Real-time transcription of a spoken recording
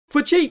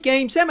For cheat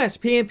games,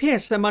 MSP and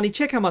PSN money,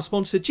 check out my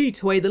sponsor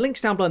G2A, the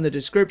link's down below in the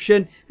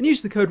description, and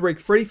use the code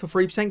RIGFREE for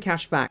 3%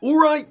 cashback.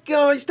 Alright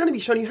guys, going to be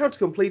showing you how to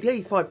complete the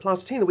 85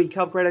 plus Team of the Week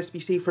upgrade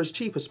SBC for as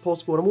cheap as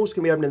possible, and I'm also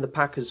going to be opening the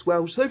pack as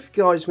well. So if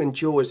you guys will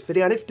enjoy this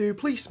video, and if you do,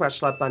 please smash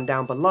the like button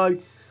down below.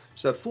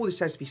 So for this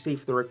SBC,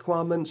 for the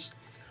requirements,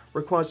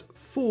 requires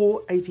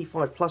 4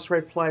 85 plus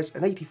red players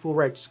and 84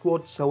 red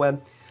squad.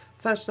 So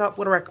first up,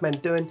 what I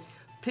recommend doing,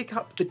 pick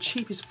up the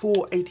cheapest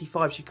 4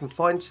 85s you can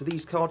find. So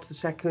these cards, the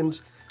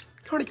second,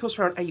 currently cost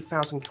around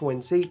 8,000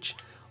 coins each.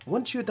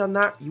 Once you've done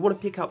that, you want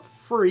to pick up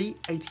 3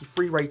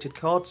 83 rated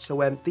cards.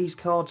 So these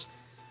cards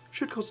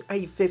should cost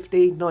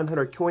 850,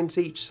 900 coins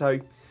each. So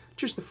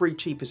just the 3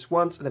 cheapest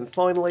ones. And then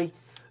finally,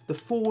 the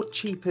 4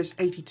 cheapest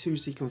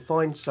 82s you can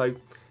find. So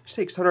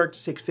 600 to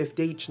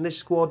 650 each. And this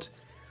squad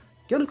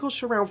going to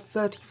cost you around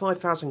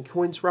 35,000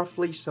 coins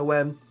roughly. So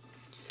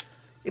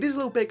it is a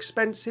little bit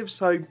expensive.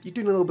 So you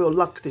do need a little bit of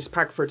luck this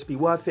pack for it to be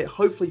worth it.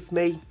 Hopefully for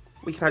me,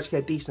 we can actually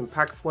get a decent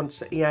pack for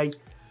once at EA.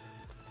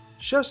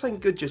 Show something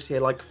good just here,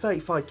 like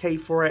 35k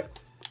for it.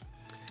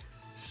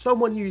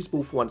 Someone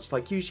usable for once,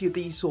 like usually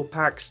these sort of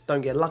packs don't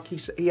get lucky,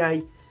 so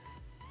EA,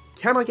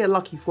 can I get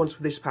lucky for once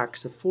with this pack?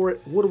 So for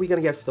it, what are we going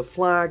to get for the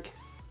flag?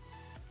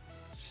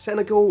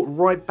 Senegal,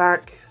 right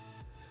back.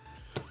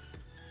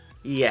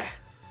 Yeah.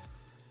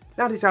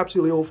 That is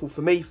absolutely awful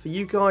for me. For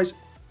you guys,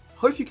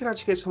 hope you can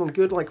actually get someone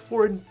good, like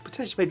for it,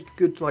 potentially maybe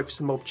good like for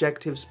some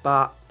objectives,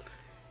 but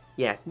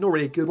yeah, not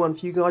really a good one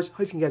for you guys.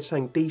 Hope you can get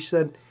something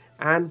decent,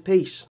 and peace.